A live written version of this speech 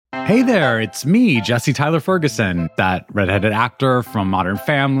Hey there, it's me, Jesse Tyler Ferguson, that redheaded actor from Modern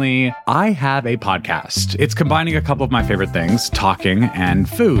Family. I have a podcast. It's combining a couple of my favorite things, talking and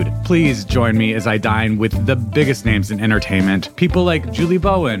food. Please join me as I dine with the biggest names in entertainment. People like Julie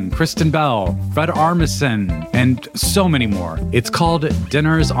Bowen, Kristen Bell, Fred Armisen, and so many more. It's called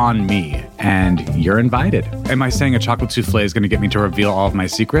Dinners on Me, and you're invited. Am I saying a chocolate souffle is going to get me to reveal all of my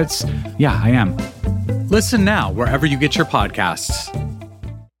secrets? Yeah, I am. Listen now, wherever you get your podcasts.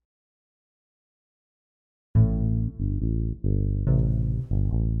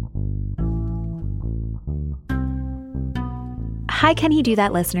 Hi, Can He Do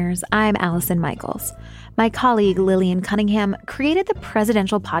That, listeners? I'm Allison Michaels. My colleague Lillian Cunningham created the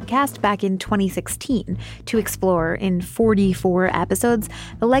Presidential Podcast back in 2016 to explore, in 44 episodes,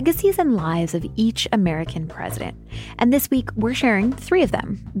 the legacies and lives of each American president. And this week, we're sharing 3 of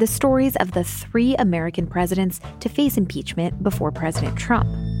them, the stories of the 3 American presidents to face impeachment before President Trump.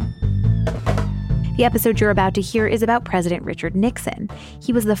 The episode you're about to hear is about President Richard Nixon.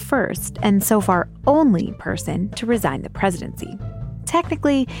 He was the first, and so far only, person to resign the presidency.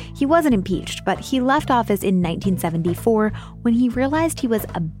 Technically, he wasn't impeached, but he left office in 1974 when he realized he was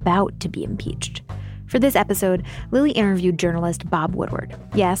about to be impeached. For this episode, Lily interviewed journalist Bob Woodward.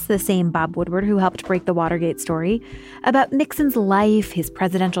 Yes, the same Bob Woodward who helped break the Watergate story, about Nixon's life, his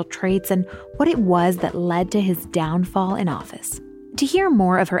presidential traits, and what it was that led to his downfall in office. To hear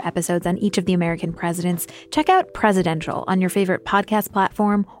more of her episodes on each of the American presidents, check out Presidential on your favorite podcast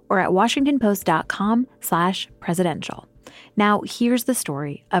platform or at washingtonpost.com/presidential. Now, here's the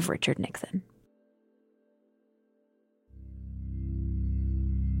story of Richard Nixon.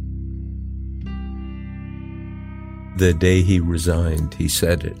 The day he resigned, he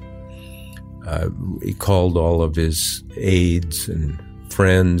said it. He called all of his aides and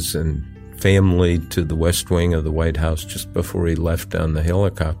friends and family to the West Wing of the White House just before he left on the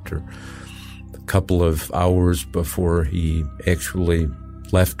helicopter, a couple of hours before he actually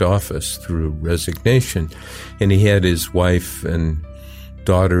left office through resignation. And he had his wife and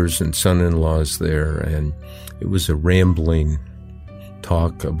daughters and son-in-laws there, and it was a rambling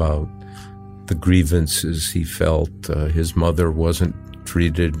talk about the grievances he felt. His mother wasn't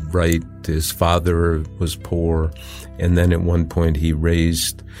treated right, his father was poor, and then at one point he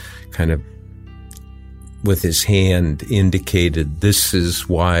raised kind of with his hand indicated, "This is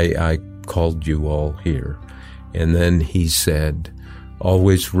why I called you all here." And then he said,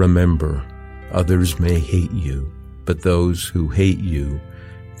 "Always remember, others may hate you, but those who hate you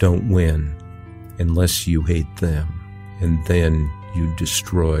don't win unless you hate them, and then you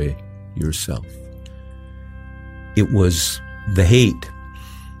destroy yourself." It was the hate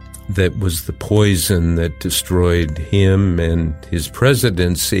that was the poison that destroyed him and his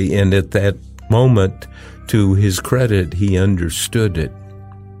presidency, and at that moment, to his credit, he understood it.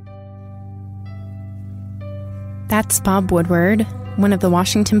 That's Bob Woodward, one of the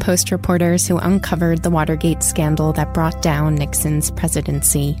Washington Post reporters who uncovered the Watergate scandal that brought down Nixon's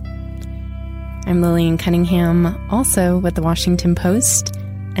presidency. I'm Lillian Cunningham, also with the Washington Post,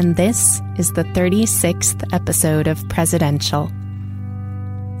 and this is the 36th episode of Presidential.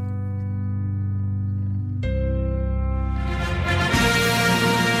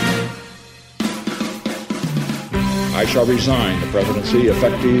 I shall resign the presidency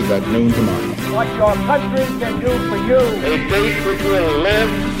effective at noon tomorrow. What your country can do for you. A date which will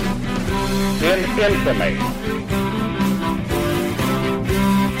live in infamy.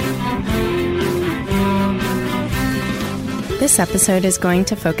 This episode is going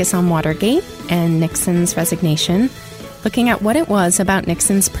to focus on Watergate and Nixon's resignation, looking at what it was about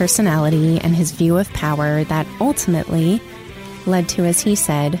Nixon's personality and his view of power that ultimately led to, as he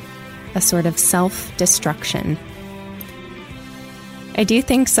said, a sort of self-destruction. I do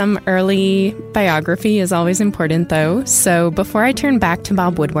think some early biography is always important, though, so before I turn back to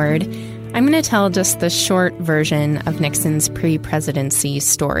Bob Woodward, I'm going to tell just the short version of Nixon's pre-presidency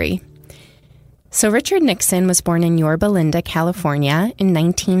story. So Richard Nixon was born in Yorba Linda, California in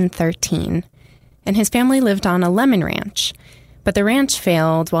 1913, and his family lived on a lemon ranch. But the ranch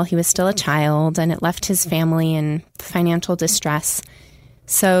failed while he was still a child, and it left his family in financial distress.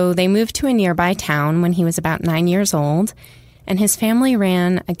 So they moved to a nearby town when he was about 9 years old, and his family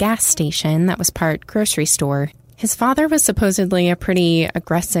ran a gas station that was part grocery store. His father was supposedly a pretty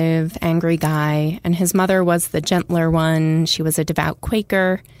aggressive, angry guy, and his mother was the gentler one. She was a devout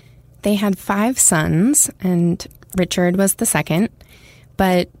Quaker. They had 5 sons, and Richard was the second.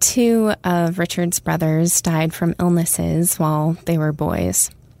 But 2 of Richard's brothers died from illnesses while they were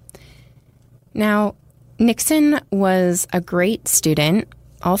boys. Now, Nixon was a great student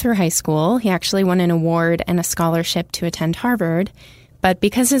all through high school. He actually won an award and a scholarship to attend Harvard. But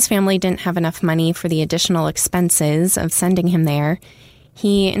because his family didn't have enough money for the additional expenses of sending him there,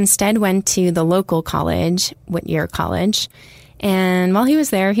 he instead went to the local college, Whittier College. And while he was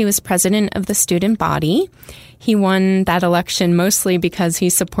there, he was president of the student body. He won that election mostly because he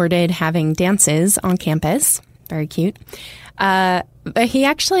supported having dances on campus. Very cute. But he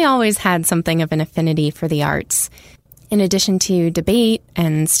actually always had something of an affinity for the arts. In addition to debate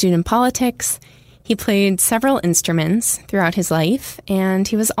and student politics, he played several instruments throughout his life, and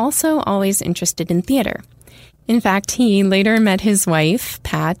he was also always interested in theater. In fact, he later met his wife,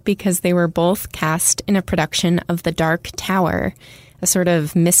 Pat, because they were both cast in a production of The Dark Tower, a sort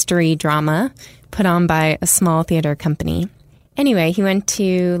of mystery drama put on by a small theater company. Anyway, he went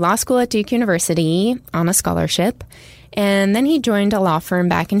to law school at Duke University on a scholarship, and then he joined a law firm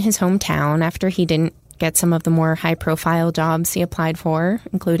back in his hometown after he didn't get some of the more high-profile jobs he applied for,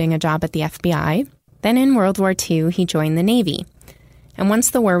 including a job at the FBI. Then in World War II, he joined the Navy. And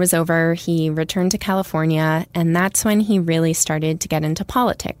once the war was over, he returned to California, and that's when he really started to get into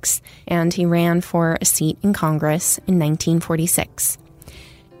politics, and he ran for a seat in Congress in 1946.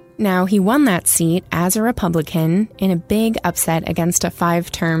 Now, he won that seat as a Republican in a big upset against a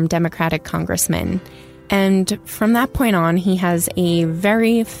 5-term Democratic congressman. And from that point on, he has a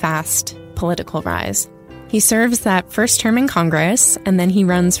very fast political rise. He serves that first term in Congress, and then he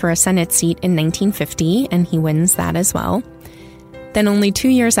runs for a Senate seat in 1950, and he wins that as well. Then only 2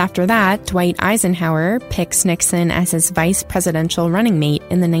 years after that, Dwight Eisenhower picks Nixon as his vice presidential running mate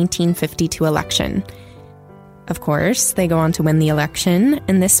in the 1952 election. Of course, they go on to win the election,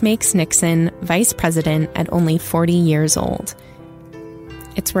 and this makes Nixon vice president at only 40 years old.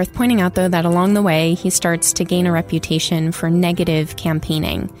 It's worth pointing out, though, that along the way, he starts to gain a reputation for negative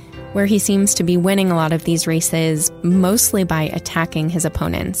campaigning, where he seems to be winning a lot of these races mostly by attacking his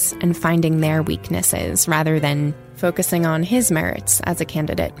opponents and finding their weaknesses rather than focusing on his merits as a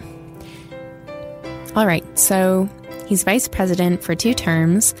candidate. All right, so he's vice president for 2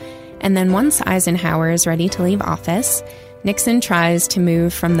 terms, and then once Eisenhower is ready to leave office, Nixon tries to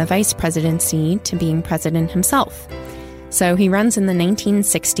move from the vice presidency to being president himself. So he runs in the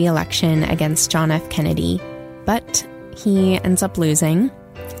 1960 election against John F. Kennedy, but he ends up losing.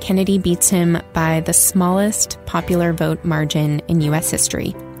 Kennedy beats him by the smallest popular vote margin in U.S.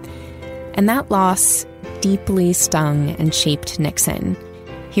 history. And that loss deeply stung and shaped Nixon.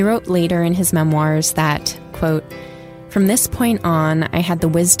 He wrote later in his memoirs that, quote, "From this point on, I had the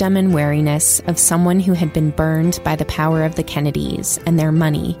wisdom and wariness of someone who had been burned by the power of the Kennedys and their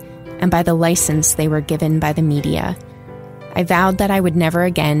money, and by the license they were given by the media. I vowed that I would never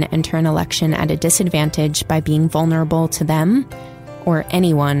again enter an election at a disadvantage by being vulnerable to them or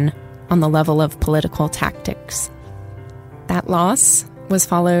anyone on the level of political tactics." That loss was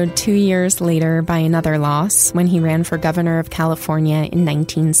followed 2 years later by another loss when he ran for governor of California in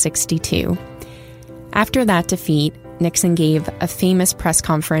 1962. After that defeat, Nixon gave a famous press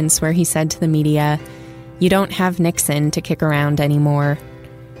conference where he said to the media, "You don't have Nixon to kick around anymore."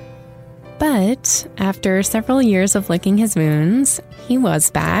 But after several years of licking his wounds, he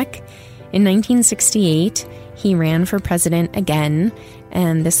was back. In 1968, he ran for president again,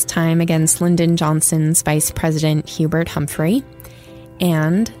 and this time against Lyndon Johnson's vice president Hubert Humphrey,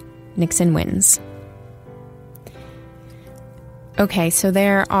 and Nixon wins. Okay, so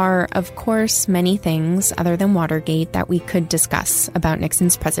there are, of course, many things other than Watergate that we could discuss about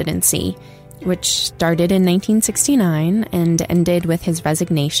Nixon's presidency, which started in 1969 and ended with his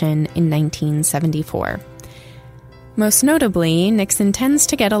resignation in 1974. Most notably, Nixon tends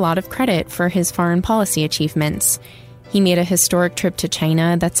to get a lot of credit for his foreign policy achievements. He made a historic trip to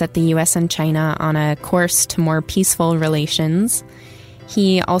China that set the U.S. and China on a course to more peaceful relations.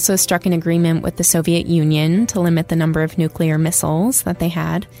 He also struck an agreement with the Soviet Union to limit the number of nuclear missiles that they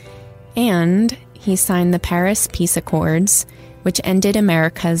had. And he signed the Paris Peace Accords, which ended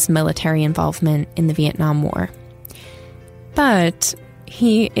America's military involvement in the Vietnam War. But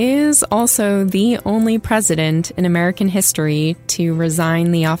he is also the only president in American history to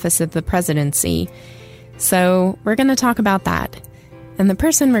resign the office of the presidency. So we're going to talk about that. And the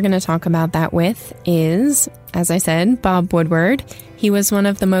person we're going to talk about that with is, as I said, Bob Woodward. He was one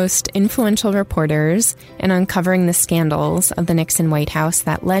of the most influential reporters in uncovering the scandals of the Nixon White House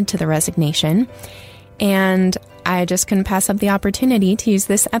that led to the resignation. And I just couldn't pass up the opportunity to use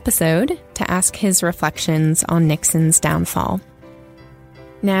this episode to ask his reflections on Nixon's downfall.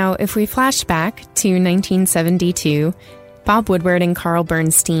 Now, if we flash back to 1972, Bob Woodward and Carl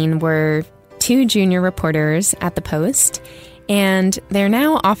Bernstein were 2 junior reporters at the Post, and they're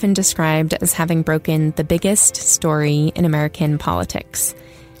now often described as having broken the biggest story in American politics.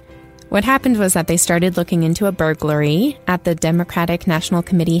 What happened was that they started looking into a burglary at the Democratic National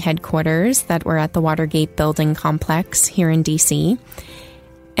Committee headquarters that were at the Watergate building complex here in D.C.,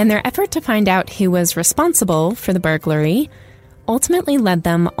 and their effort to find out who was responsible for the burglary ultimately led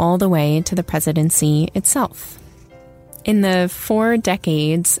them all the way to the presidency itself. In the 4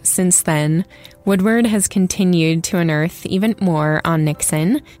 decades since then, Woodward has continued to unearth even more on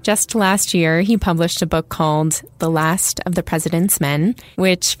Nixon. Just last year, he published a book called The Last of the President's Men,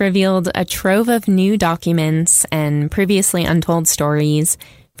 which revealed a trove of new documents and previously untold stories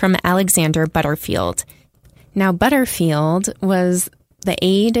from Alexander Butterfield. Now, Butterfield was the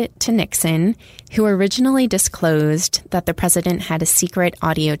aide to Nixon who originally disclosed that the president had a secret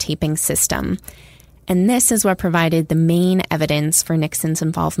audio taping system. And this is what provided the main evidence for Nixon's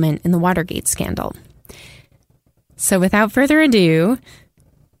involvement in the Watergate scandal. So without further ado,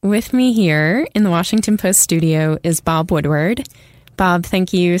 with me here in the Washington Post studio is Bob Woodward. Bob,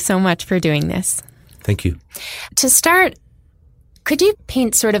 thank you so much for doing this. Thank you. To start, could you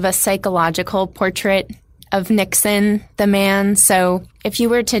paint sort of a psychological portrait of Nixon, the man? So if you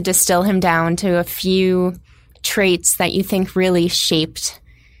were to distill him down to a few traits that you think really shaped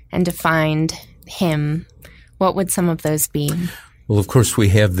and defined him, what would some of those be? Well, of course, we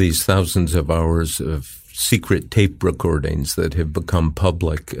have these thousands of hours of secret tape recordings that have become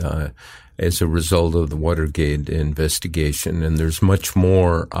public as a result of the Watergate investigation. And there's much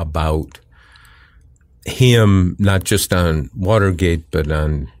more about him, not just on Watergate, but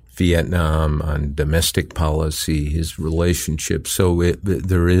on Vietnam, on domestic policy, his relationships. So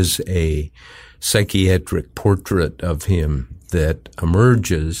there is a psychiatric portrait of him that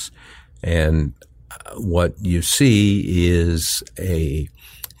emerges, and what you see is a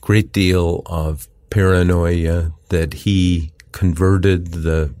great deal of paranoia, that he converted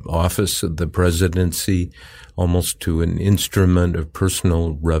the office of the presidency almost to an instrument of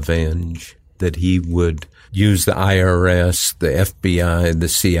personal revenge, that he would use the IRS, the FBI, the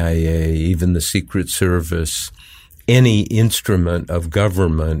CIA, even the Secret Service, any instrument of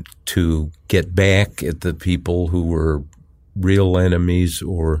government to get back at the people who were real enemies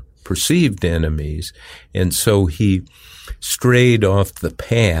or perceived enemies. And so he strayed off the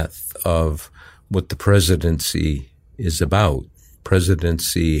path of what the presidency is about.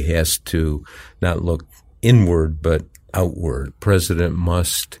 Presidency has to not look inward, but outward. President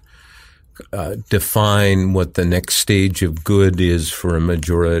must define what the next stage of good is for a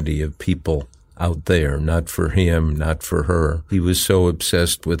majority of people out there, not for him, not for her. He was so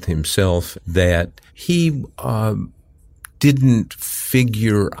obsessed with himself that he didn't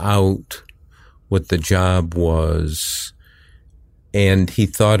figure out what the job was, and he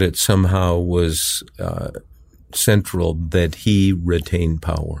thought it somehow was central that he retain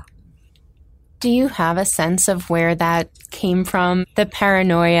power. Do you have a sense of where that came from, the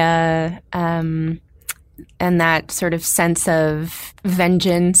paranoia and that sort of sense of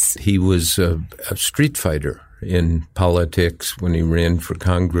vengeance? He was a street fighter in politics when he ran for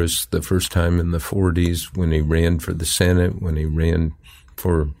Congress the first time in the 40s, when he ran for the Senate, when he ran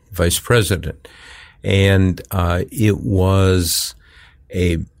for vice president. And it was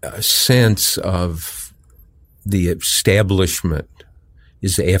a sense of the establishment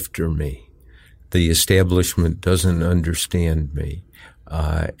is after me. The establishment doesn't understand me.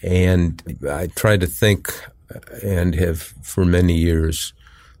 And I try to think, and have for many years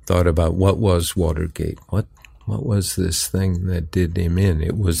thought about, what was Watergate? What was this thing that did him in?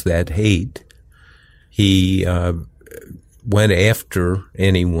 It was that hate. He went after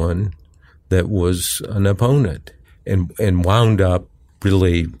anyone that was an opponent and wound up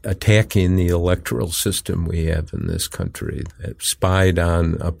really attacking the electoral system we have in this country. It spied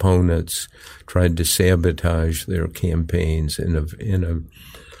on opponents, tried to sabotage their campaigns in a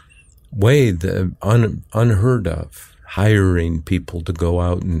way that unheard of, hiring people to go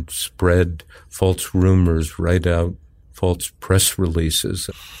out and spread false rumors, write out false press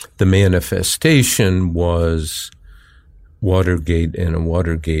releases. The manifestation was Watergate and a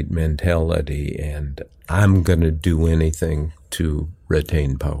Watergate mentality, and I'm going to do anything to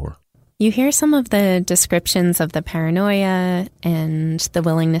retain power. You hear some of the descriptions of the paranoia and the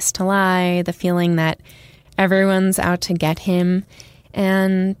willingness to lie, the feeling that everyone's out to get him.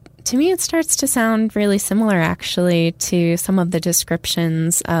 And to me, it starts to sound really similar, actually, to some of the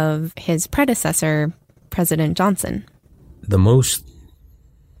descriptions of his predecessor, President Johnson. The most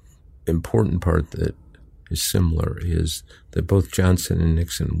important part that is similar is that both Johnson and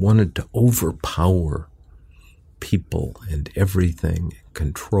Nixon wanted to overpower people and everything,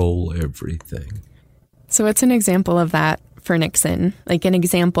 control everything. So what's an example of that for Nixon? Like an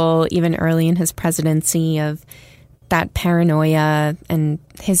example even early in his presidency of that paranoia and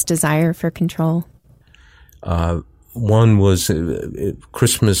his desire for control? One was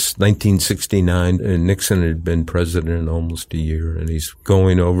Christmas 1969, and Nixon had been president almost a year, and he's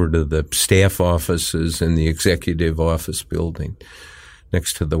going over to the staff offices in the executive office building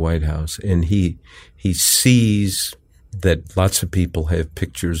next to the White House, and he sees that lots of people have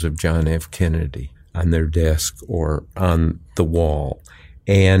pictures of John F. Kennedy on their desk or on the wall,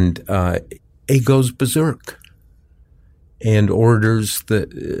 and he goes berserk and orders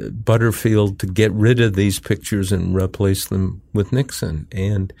Butterfield to get rid of these pictures and replace them with Nixon.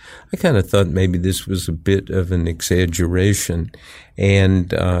 And I kind of thought maybe this was a bit of an exaggeration. And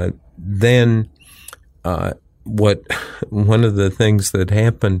then one of the things that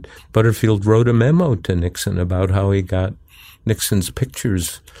happened, Butterfield wrote a memo to Nixon about how he got Nixon's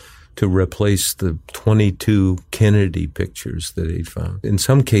pictures to replace the 22 Kennedy pictures that he'd found. In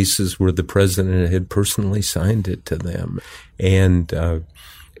some cases where the president had personally signed it to them. And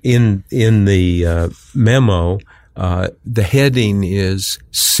in the memo, the heading is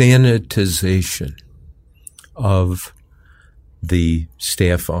sanitization of the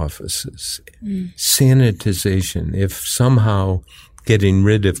staff offices. Sanitization. If somehow getting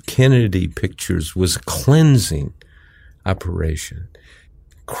rid of Kennedy pictures was a cleansing operation.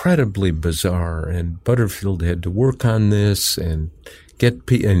 Incredibly bizarre, and Butterfield had to work on this and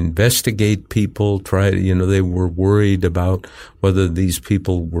investigate people. They were worried about whether these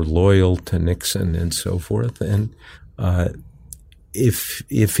people were loyal to Nixon and so forth. And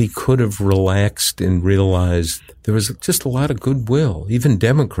if he could have relaxed and realized there was just a lot of goodwill, even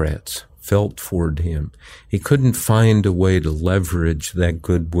Democrats felt toward him. He couldn't find a way to leverage that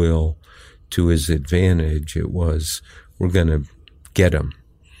goodwill to his advantage. It was, we're going to get him.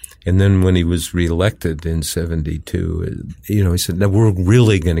 And then when he was reelected in 72, he said, "No, we're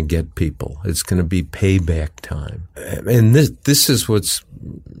really going to get people. It's going to be payback time." And this is what's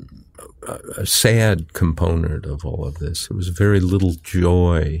a sad component of all of this. There was very little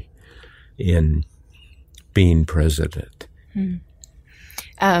joy in being president.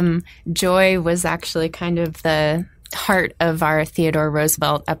 Joy was actually kind of the heart of our Theodore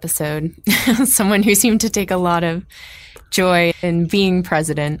Roosevelt episode. Someone who seemed to take a lot of joy in being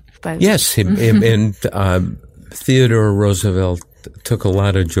president. But yes, and Theodore Roosevelt took a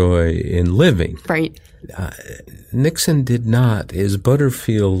lot of joy in living. Right. Nixon did not. As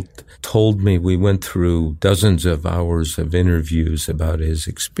Butterfield told me, we went through dozens of hours of interviews about his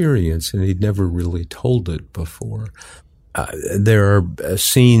experience, and he'd never really told it before. There are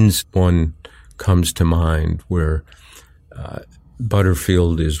scenes, one comes to mind, where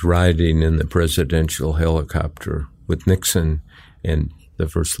Butterfield is riding in the presidential helicopter with Nixon and the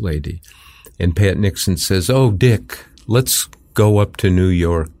First Lady. And Pat Nixon says, "Oh, Dick, let's go up to New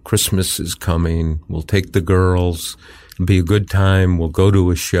York. Christmas is coming. We'll take the girls. It'll be a good time. We'll go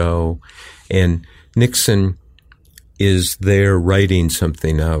to a show." And Nixon is there writing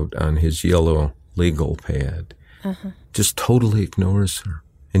something out on his yellow legal pad. Just totally ignores her.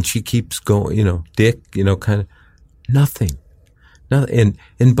 And she keeps going, Dick, kind of nothing.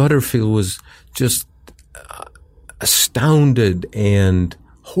 And Butterfield was just astounded and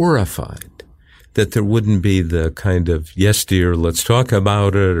horrified that there wouldn't be the kind of, "Yes, dear, let's talk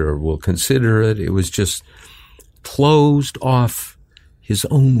about it," or "We'll consider it." It was just closed off his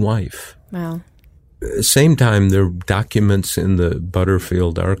own wife. Wow. At the same time, there are documents in the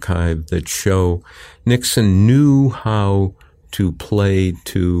Butterfield archive that show Nixon knew how to play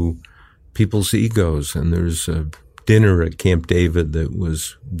to people's egos, and there's a dinner at Camp David that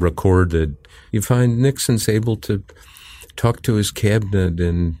was recorded. You find Nixon's able to talk to his cabinet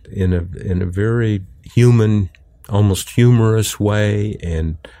in a very human, almost humorous way,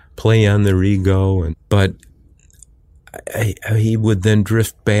 and play on their ego. But he would then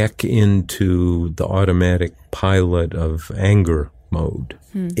drift back into the automatic pilot of anger mode.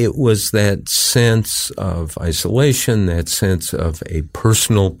 It was that sense of isolation, that sense of a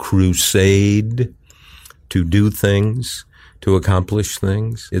personal crusade to do things, to accomplish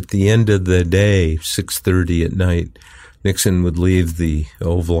things. At the end of the day, 6:30 at night, Nixon would leave the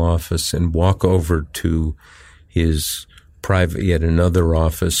Oval Office and walk over to his private, yet another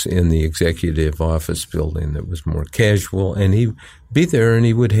office in the executive office building that was more casual, and he'd be there and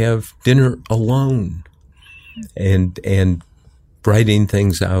he would have dinner alone and writing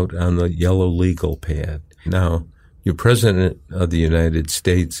things out on the yellow legal pad. Now, you're president of the United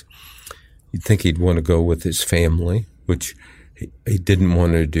States. You'd think he'd want to go with his family, which he didn't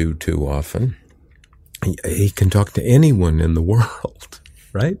want to do too often. He can talk to anyone in the world,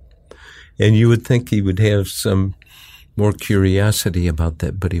 right? And you would think he would have some more curiosity about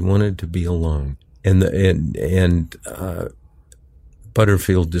that, but he wanted to be alone. And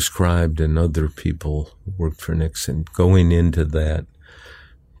Butterfield described, and other people who worked for Nixon, going into that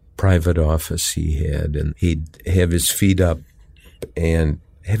private office he had, and he'd have his feet up and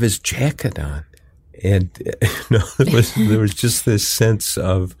have his jacket on. And there was just this sense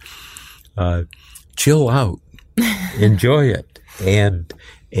of chill out, enjoy it,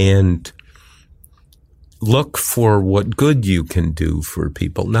 and look for what good you can do for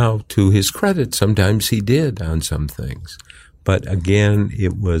people. Now, to his credit, sometimes he did on some things. But again,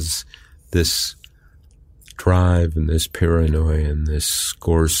 it was this drive and this paranoia and this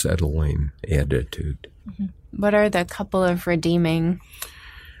score-settling attitude. Mm-hmm. What are the couple of redeeming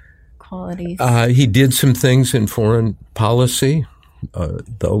qualities? He did some things in foreign policy.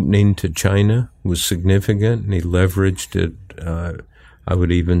 The opening to China was significant, and he leveraged it, I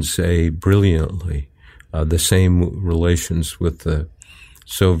would even say, brilliantly. The same relations with the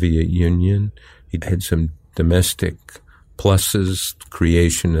Soviet Union. He had some domestic pluses,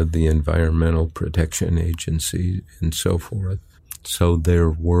 creation of the Environmental Protection Agency and so forth. So there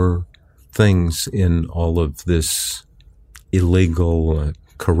were things in all of this illegal,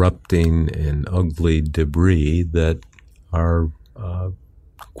 corrupting, and ugly debris that are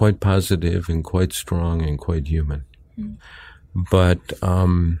quite positive and quite strong and quite human. Mm. But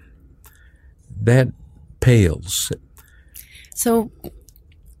that pales. So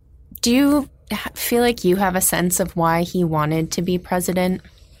do you feel like you have a sense of why he wanted to be president?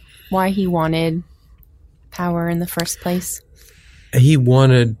 Why he wanted power in the first place? He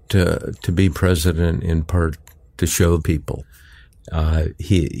wanted to be president in part to show people.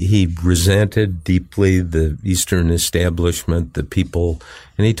 He resented deeply the Eastern establishment, the people,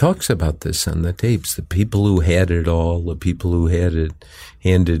 and he talks about this on the tapes, the people who had it all, the people who had it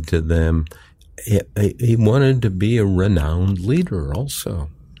handed to them. He wanted to be a renowned leader also.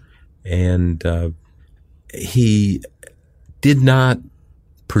 And he did not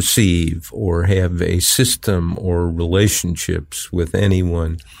perceive or have a system or relationships with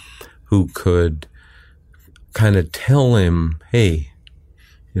anyone who could kind of tell him, hey,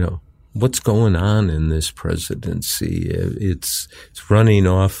 what's going on in this presidency? It's running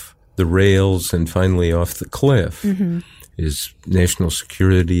off the rails and finally off the cliff. Mm-hmm. His national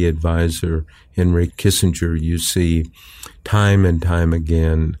security advisor, Henry Kissinger, you see time and time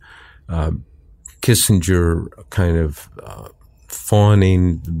again, Kissinger kind of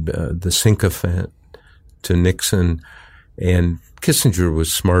fawning the sycophant to Nixon, and Kissinger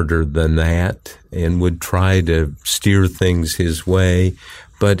was smarter than that and would try to steer things his way,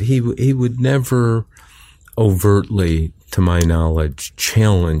 but he would never overtly, to my knowledge,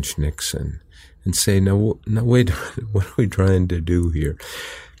 challenge Nixon and say, no, wait, what are we trying to do here?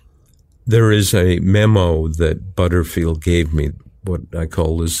 There is a memo that Butterfield gave me, what I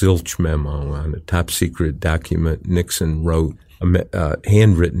call the Zilch memo, on a top-secret document. Nixon wrote a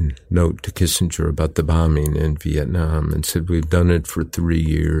handwritten note to Kissinger about the bombing in Vietnam and said, we've done it for 3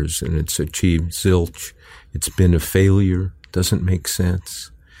 years and it's achieved zilch. It's been a failure. Doesn't make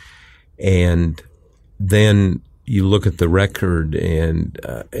sense. And then you look at the record, and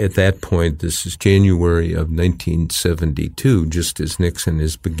at that point, this is January of 1972, just as Nixon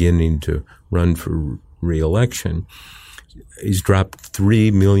is beginning to run for re-election. He's dropped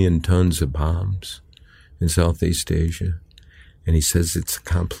 3 million tons of bombs in Southeast Asia. And he says it's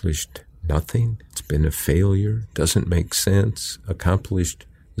accomplished nothing. It's been a failure. Doesn't make sense. Accomplished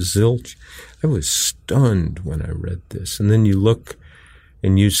zilch. I was stunned when I read this. And then you look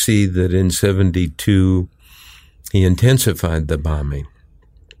and you see that in 72, he intensified the bombing.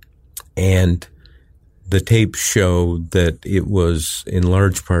 And the tapes showed that it was in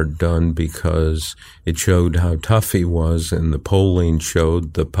large part done because it showed how tough he was, and the polling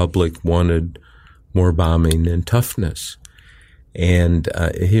showed the public wanted more bombing and toughness. And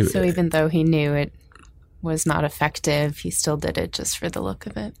so even though he knew it was not effective, he still did it just for the look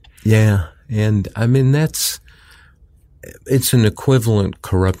of it. Yeah. And I mean, it's an equivalent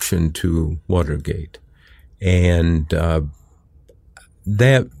corruption to Watergate. And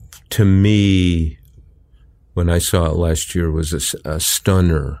that, to me, when I saw it last year, was a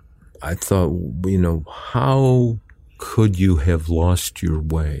stunner. I thought, how could you have lost your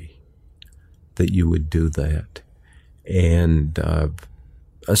way that you would do that? And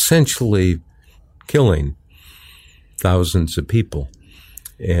essentially killing thousands of people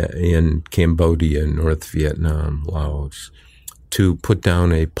in Cambodia, North Vietnam, Laos, to put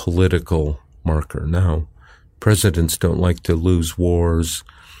down a political marker. Now, presidents don't like to lose wars,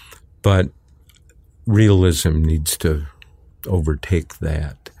 but realism needs to overtake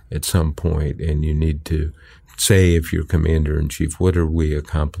that. at some point, and you need to say, if you're commander-in-chief, what are we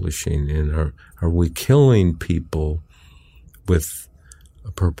accomplishing, and are we killing people with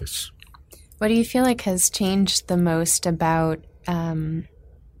a purpose? What do you feel like has changed the most about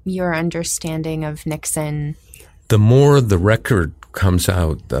your understanding of Nixon? The more the record comes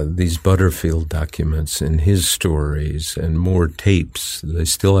out, these Butterfield documents and his stories and more tapes, they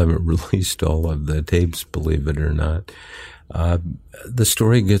still haven't released all of the tapes, believe it or not, the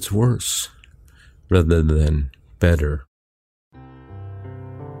story gets worse rather than better.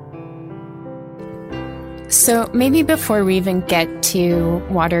 So maybe before we even get to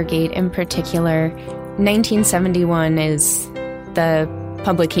Watergate in particular, 1971 is the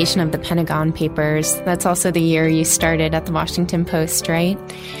publication of the Pentagon Papers. That's also the year you started at the Washington Post, right?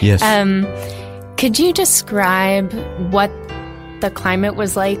 Yes. Could you describe what the climate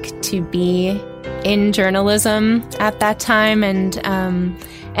was like to be in journalism at that time, and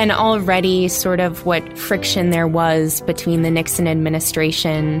already sort of what friction there was between the Nixon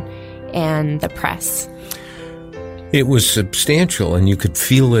administration and the press? It was substantial, and you could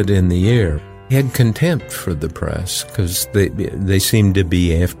feel it in the air. He had contempt for the press because they seemed to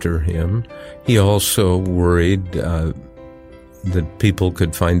be after him. He also worried that people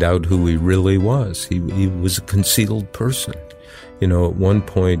could find out who he really was. He was a concealed person. You know, at one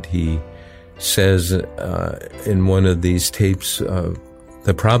point he says in one of these tapes,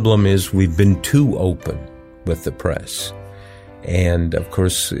 the problem is we've been too open with the press. And, of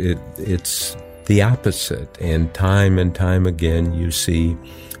course, it's the opposite. And time again, you see,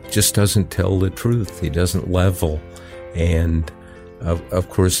 just doesn't tell the truth. He doesn't level. And, of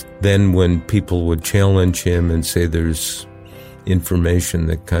course, then when people would challenge him and say there's information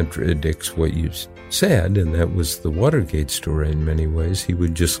that contradicts what you said, and that was the Watergate story in many ways, he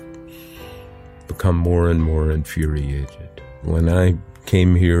would just become more and more infuriated. When I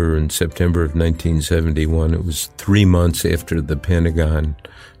came here in September of 1971, it was 3 months after the Pentagon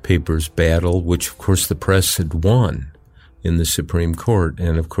Papers battle, which, of course, the press had won in the Supreme Court.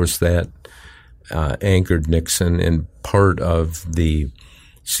 And, of course, that angered Nixon, and part of the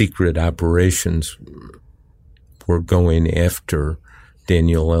secret operations were going after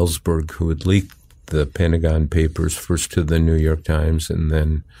Daniel Ellsberg, who had leaked the Pentagon Papers first to the New York Times and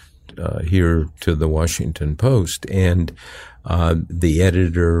then here to the Washington Post. And the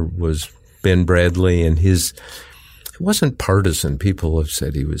editor was Ben Bradley, and it wasn't partisan. People have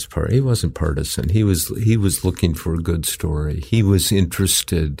said he wasn't partisan. He was looking for a good story. He was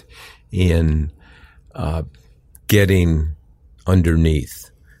interested in getting underneath,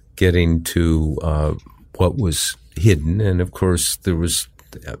 getting to what was hidden. And of course,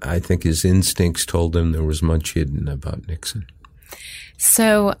 I think his instincts told him there was much hidden about Nixon.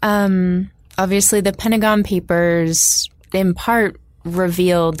 So obviously the Pentagon Papers in part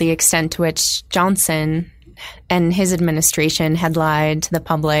revealed the extent to which Johnson and his administration had lied to the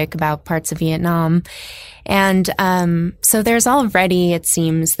public about parts of Vietnam. And so there's already, it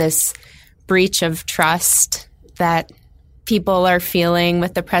seems, this breach of trust that people are feeling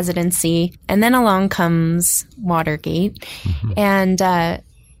with the presidency. And then along comes Watergate. Mm-hmm. And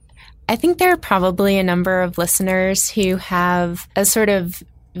I think there are probably a number of listeners who have a sort of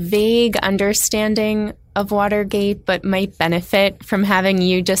vague understanding of Watergate, but might benefit from having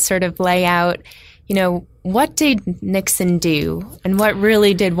you just sort of lay out, what did Nixon do and what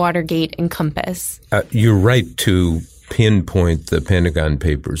really did Watergate encompass? You're right to pinpoint the Pentagon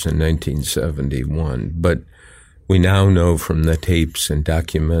Papers in 1971, but we now know from the tapes and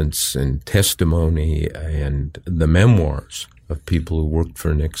documents and testimony and the memoirs of people who worked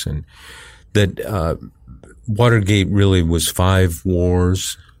for Nixon that Watergate really was 5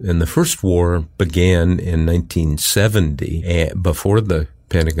 wars. And the first war began in 1970 before the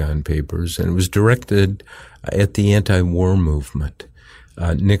Pentagon Papers, and it was directed at the anti-war movement.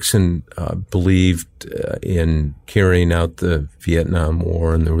 Nixon believed in carrying out the Vietnam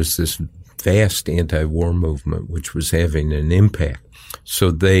War, and there was this vast anti-war movement which was having an impact.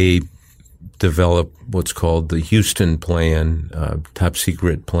 So they developed what's called the Houston Plan, top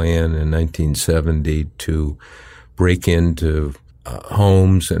secret plan in 1970 to break into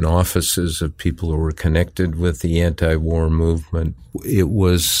homes and offices of people who were connected with the anti-war movement. It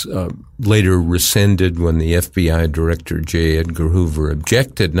was later rescinded when the FBI Director J. Edgar Hoover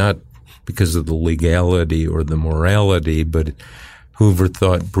objected, not because of the legality or the morality, but Hoover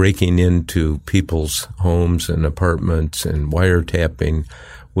thought breaking into people's homes and apartments and wiretapping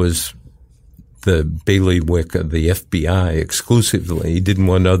was the bailiwick of the FBI exclusively. He didn't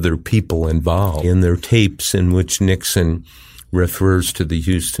want other people involved. In their tapes in which Nixon refers to the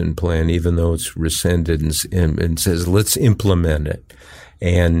Houston Plan, even though it's rescinded, and says, let's implement it.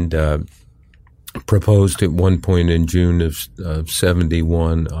 and proposed at one point in June of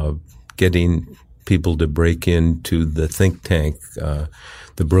 71 of getting people to break into the think tank,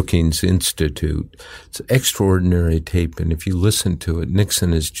 the Brookings Institute. It's an extraordinary tape, and if you listen to it,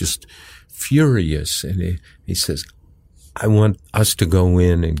 Nixon is just furious, and he says, I want us to go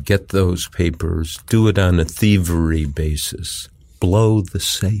in and get those papers, do it on a thievery basis, blow the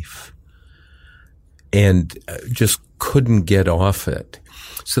safe, and just couldn't get off it.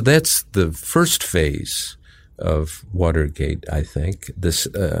 So that's the first phase of Watergate, I think.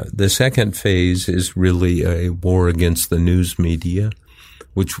 The second phase is really a war against the news media,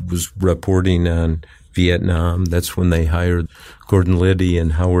 which was reporting on Vietnam. That's when they hired Gordon Liddy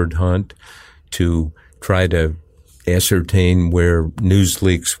and Howard Hunt to try to ascertain where news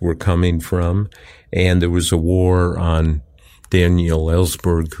leaks were coming from. And there was a war on Daniel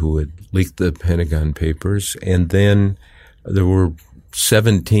Ellsberg, who had leaked the Pentagon Papers. And then there were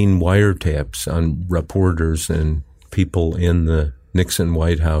 17 wiretaps on reporters and people in the Nixon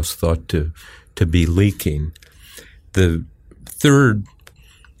White House thought to be leaking. The third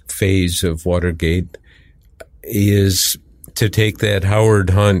phase of Watergate is to take that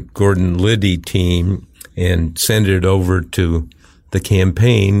Howard Hunt, Gordon Liddy team and send it over to the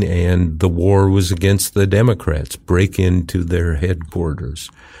campaign, and the war was against the Democrats. Break into their headquarters,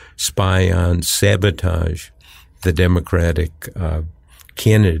 spy on, sabotage the Democratic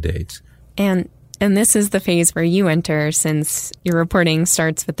candidates. And this is the phase where you enter, since your reporting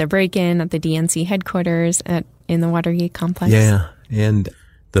starts with the break-in at the DNC headquarters in the Watergate complex. Yeah, and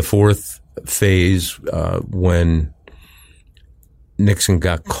the fourth phase, when Nixon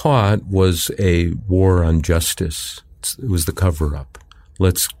got caught, was a war on justice. It was the cover-up.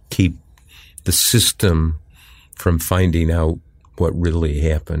 Let's keep the system from finding out what really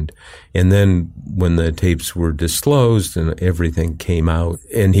happened. And then when the tapes were disclosed and everything came out,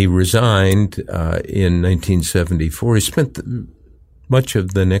 and he resigned in 1974, he spent much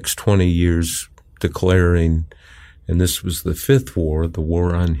of the next 20 years declaring, and this was the fifth war, the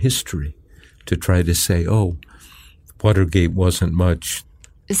war on history, to try to say, oh, Watergate wasn't much.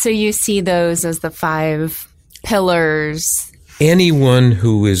 So you see those as the 5 pillars. Anyone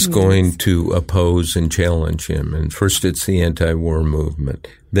who is going to oppose and challenge him, and first it's the anti-war movement,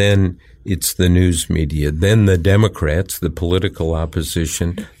 then it's the news media, then the Democrats, the political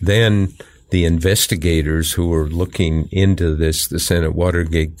opposition, then the investigators who are looking into this, the Senate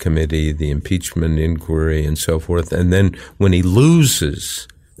Watergate Committee, the impeachment inquiry, and so forth. And then when he loses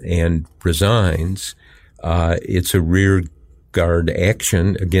and resigns, it's a rear guard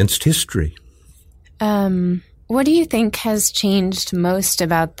action against history. What do you think has changed most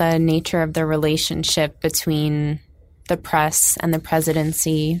about the nature of the relationship between the press and the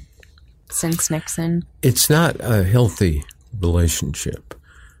presidency since Nixon? It's not a healthy relationship.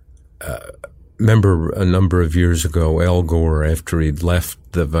 Remember a number of years ago, Al Gore, after he'd left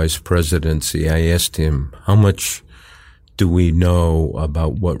the vice presidency, I asked him, how much do we know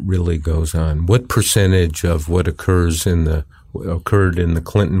about what really goes on? What percentage of what occurred in the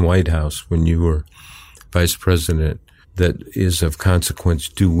Clinton White House when you were vice president that is of consequence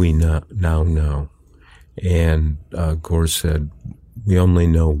do we now know? And Gore said, we only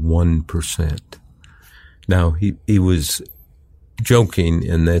know 1%. Now, he was joking,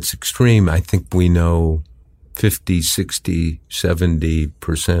 and that's extreme. I think we know 50, 60,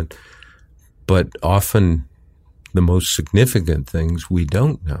 70%. But often the most significant things we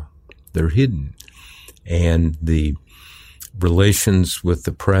don't know. They're hidden. And the relations with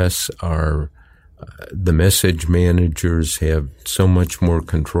the press are the message managers have so much more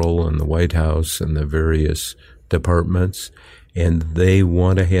control in the White House and the various departments, and they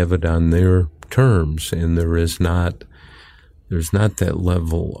want to have it on their terms. And there's not that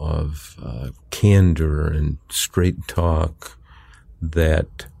level of candor and straight talk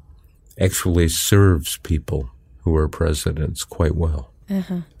that actually serves people who are presidents quite well.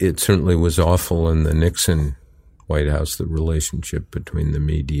 Uh-huh. It certainly was awful in the Nixon White House, the relationship between the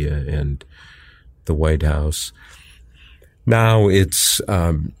media and the White House. Now it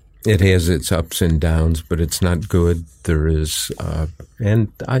has its ups and downs, but it's not good. There is,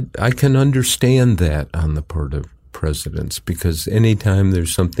 and I can understand that on the part of presidents, because anytime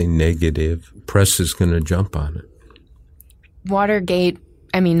there's something negative, press is going to jump on it. Watergate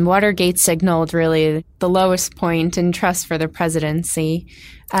signaled really the lowest point in trust for the presidency,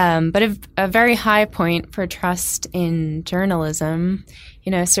 but a very high point for trust in journalism.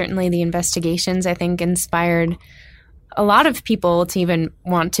 Certainly the investigations, I think, inspired a lot of people to even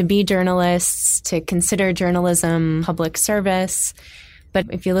want to be journalists, to consider journalism public service. But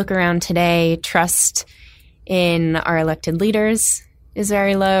if you look around today, trust in our elected leaders is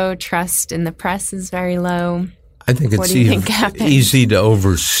very low. Trust in the press is very low. I think it's easy to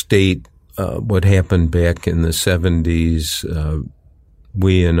overstate what happened back in the 70s.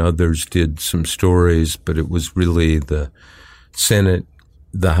 We and others did some stories, but it was really the Senate,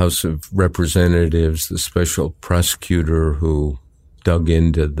 the House of Representatives, the special prosecutor who dug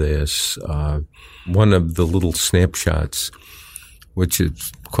into this. One of the little snapshots, which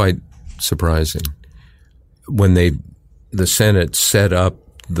is quite surprising, when the Senate set up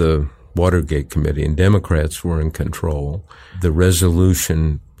the Watergate Committee and Democrats were in control, the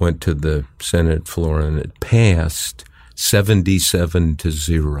resolution went to the Senate floor and it passed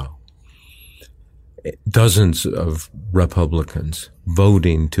 77-0. Dozens of Republicans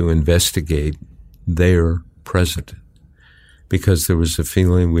voting to investigate their president because there was a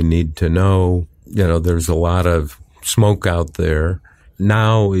feeling we need to know. There's a lot of smoke out there.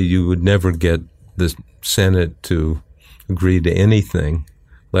 Now you would never get the Senate to agree to anything,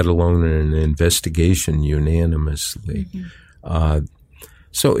 let alone an investigation unanimously. Mm-hmm.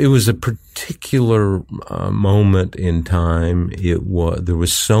 So it was a particular moment in time. There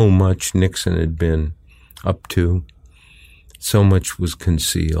was so much Nixon had been up to. So much was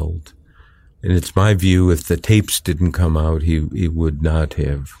concealed. And it's my view, if the tapes didn't come out, he would not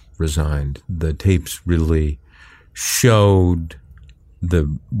have resigned. The tapes really showed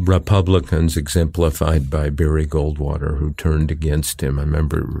the Republicans exemplified by Barry Goldwater, who turned against him. I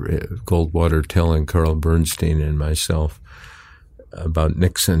remember Goldwater telling Carl Bernstein and myself about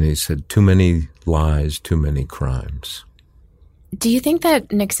Nixon. He said, too many lies, too many crimes. Do you think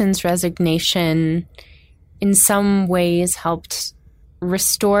that Nixon's resignation in some ways helped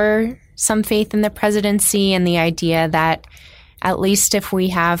restore some faith in the presidency and the idea that at least if we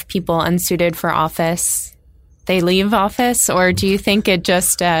have people unsuited for office, they leave office? Or do you think do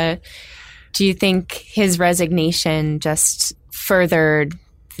you think his resignation just furthered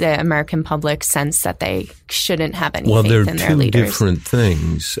the American public's sense that they shouldn't have any faith in their leaders? Well, there are two different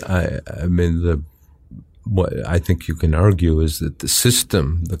things. I mean, what I think you can argue is that the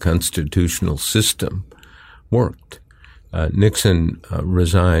system, the constitutional system, worked. Nixon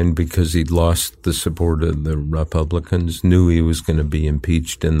resigned because he'd lost the support of the Republicans, knew he was going to be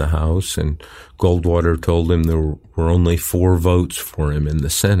impeached in the House, and Goldwater told him there were only 4 votes for him in the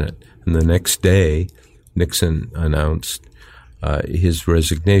Senate. And the next day, Nixon announced his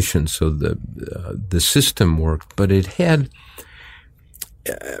resignation. So the system worked, but it's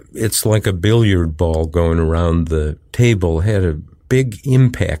like a billiard ball going around the table, had a big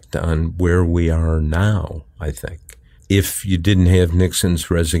impact on where we are now, I think. If you didn't have Nixon's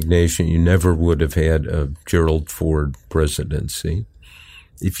resignation, you never would have had a Gerald Ford presidency.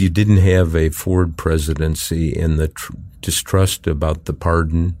 If you didn't have a Ford presidency and the distrust about the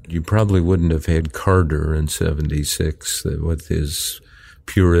pardon, you probably wouldn't have had Carter in 76 with his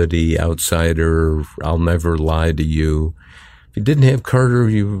purity, outsider, I'll never lie to you. If you didn't have Carter,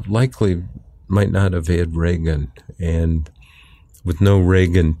 you likely might not have had Reagan. And with no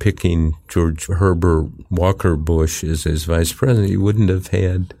Reagan picking George Herbert Walker Bush as his vice president, you wouldn't have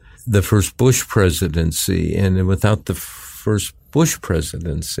had the first Bush presidency. And without the first Bush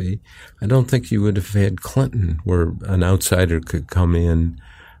presidency, I don't think you would have had Clinton, where an outsider could come in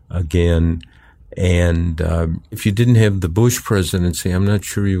again. And if you didn't have the Bush presidency, I'm not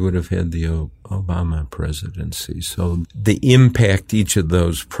sure you would have had the Obama presidency. So the impact each of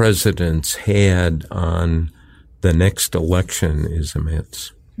those presidents had on the next election is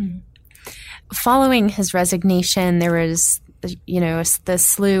immense. Following his resignation, there was, the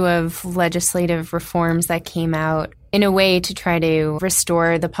slew of legislative reforms that came out in a way to try to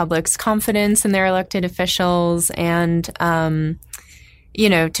restore the public's confidence in their elected officials and, to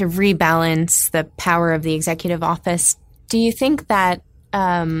rebalance the power of the executive office. Do you think that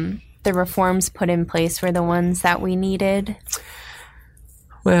the reforms put in place were the ones that we needed?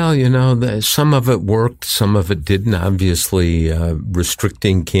 Well, some of it worked, some of it didn't. Obviously,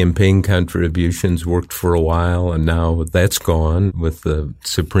 restricting campaign contributions worked for a while, and now that's gone with the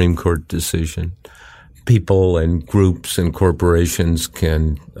Supreme Court decision. People and groups and corporations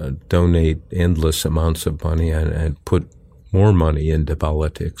can donate endless amounts of money and put more money into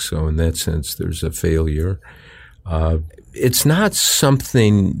politics. So in that sense, there's a failure. It's not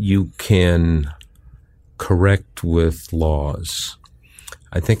something you can correct with laws.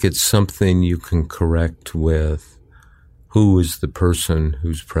 I think it's something you can correct with who is the person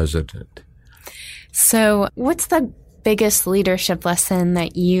who's president. So what's the biggest leadership lesson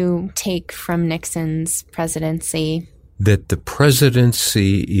that you take from Nixon's presidency? That the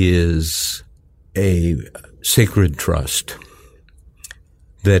presidency is a sacred trust.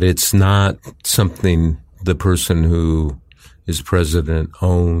 That it's not something the person who his president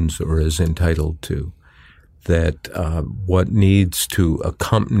owns or is entitled to. That what needs to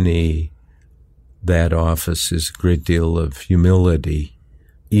accompany that office is a great deal of humility.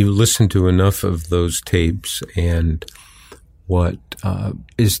 You listen to enough of those tapes, and what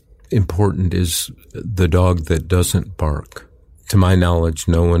is important is the dog that doesn't bark. To my knowledge,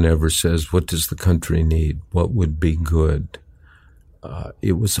 no one ever says, what does the country need? What would be good?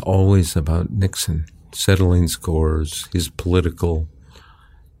 It was always about Nixon, settling scores, his political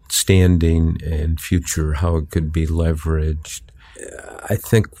standing and future, how it could be leveraged. I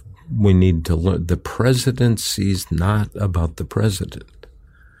think we need to learn the presidency is not about the president.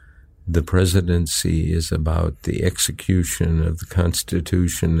 The presidency is about the execution of the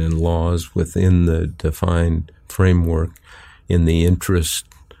Constitution and laws within the defined framework in the interest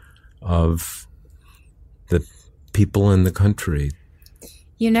of the people in the country.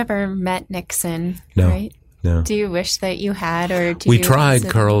 You never met Nixon, no, right? No. Do you wish that you had, or do we you tried?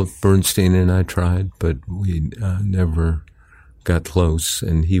 Carl Bernstein and I tried, but we never got close.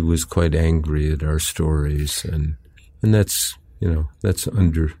 And he was quite angry at our stories, and that's that's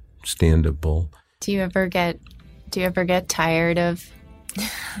understandable. Do you ever get tired of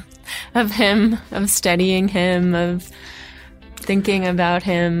him, of studying him, of thinking about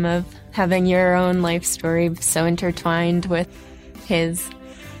him, of having your own life story so intertwined with his?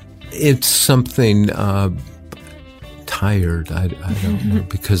 It's something tired. I don't know,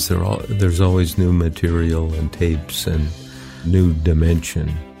 because there's always new material and tapes and new dimension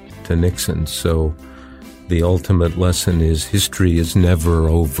to Nixon. So the ultimate lesson is history is never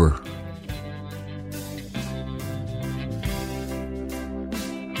over.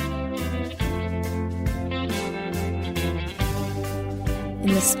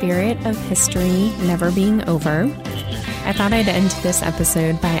 In the spirit of history never being over, I thought I'd end this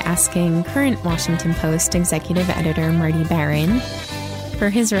episode by asking current Washington Post executive editor Marty Baron for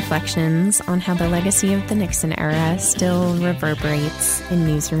his reflections on how the legacy of the Nixon era still reverberates in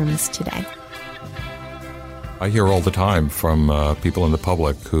newsrooms today. I hear all the time from people in the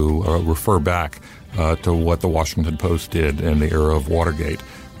public who refer back to what the Washington Post did in the era of Watergate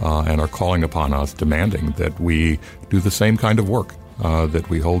and are calling upon us, demanding that we do the same kind of work, that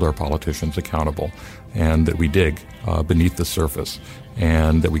we hold our politicians accountable, and that we dig beneath the surface,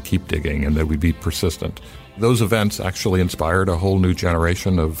 and that we keep digging, and that we be persistent. Those events actually inspired a whole new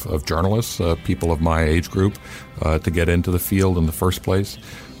generation of journalists, people of my age group, to get into the field in the first place.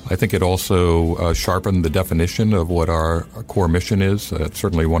 I think it also sharpened the definition of what our core mission is. It's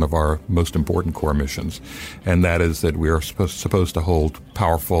certainly one of our most important core missions, and that is that we are supposed to hold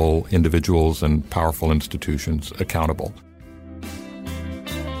powerful individuals and powerful institutions accountable.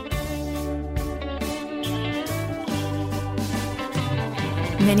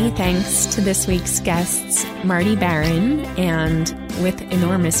 Many thanks to this week's guests, Marty Baron, and with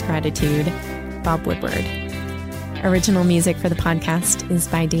enormous gratitude, Bob Woodward. Original music for the podcast is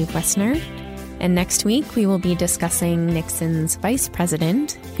by Dave Wessner. And next week, we will be discussing Nixon's vice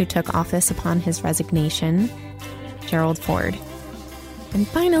president, who took office upon his resignation, Gerald Ford. And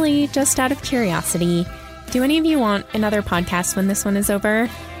finally, just out of curiosity, do any of you want another podcast when this one is over?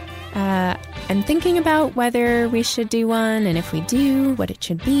 I'm thinking about whether we should do one, and if we do, what it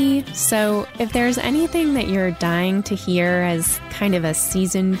should be. So if there's anything that you're dying to hear as kind of a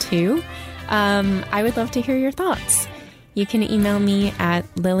season 2, I would love to hear your thoughts. You can email me at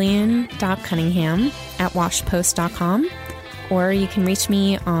lillian.cunningham@washpost.com, or you can reach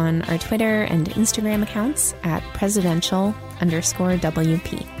me on our Twitter and Instagram accounts at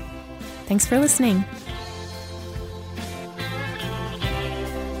presidential_WP. Thanks for listening.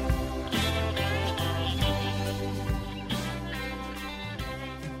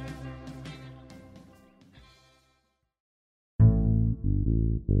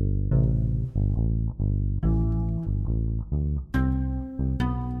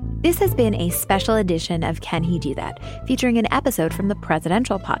 This has been a special edition of Can He Do That, featuring an episode from the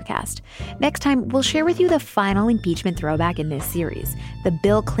Presidential Podcast. Next time, we'll share with you the final impeachment throwback in this series, the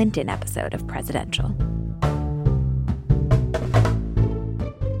Bill Clinton episode of Presidential.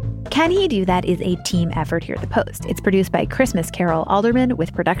 Can He Do That is a team effort here at the Post. It's produced by Christmas Carol Alderman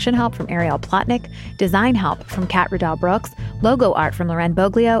with production help from Ariel Plotnick, design help from Kat Riddell Brooks, logo art from Loren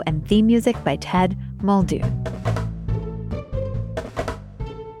Boglio, and theme music by Ted Muldoon.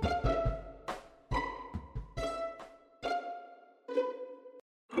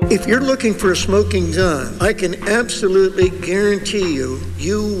 If you're looking for a smoking gun, I can absolutely guarantee you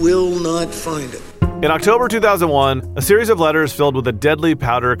will not find it. In October 2001, a series of letters filled with a deadly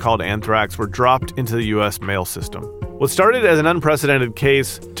powder called anthrax were dropped into the U.S. mail system. What started as an unprecedented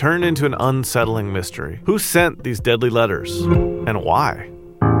case turned into an unsettling mystery. Who sent these deadly letters? And why?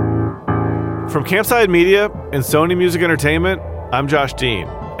 From Campside Media and Sony Music Entertainment, I'm Josh Dean,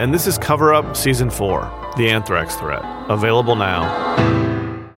 and this is Cover Up Season 4, The Anthrax Threat, available now.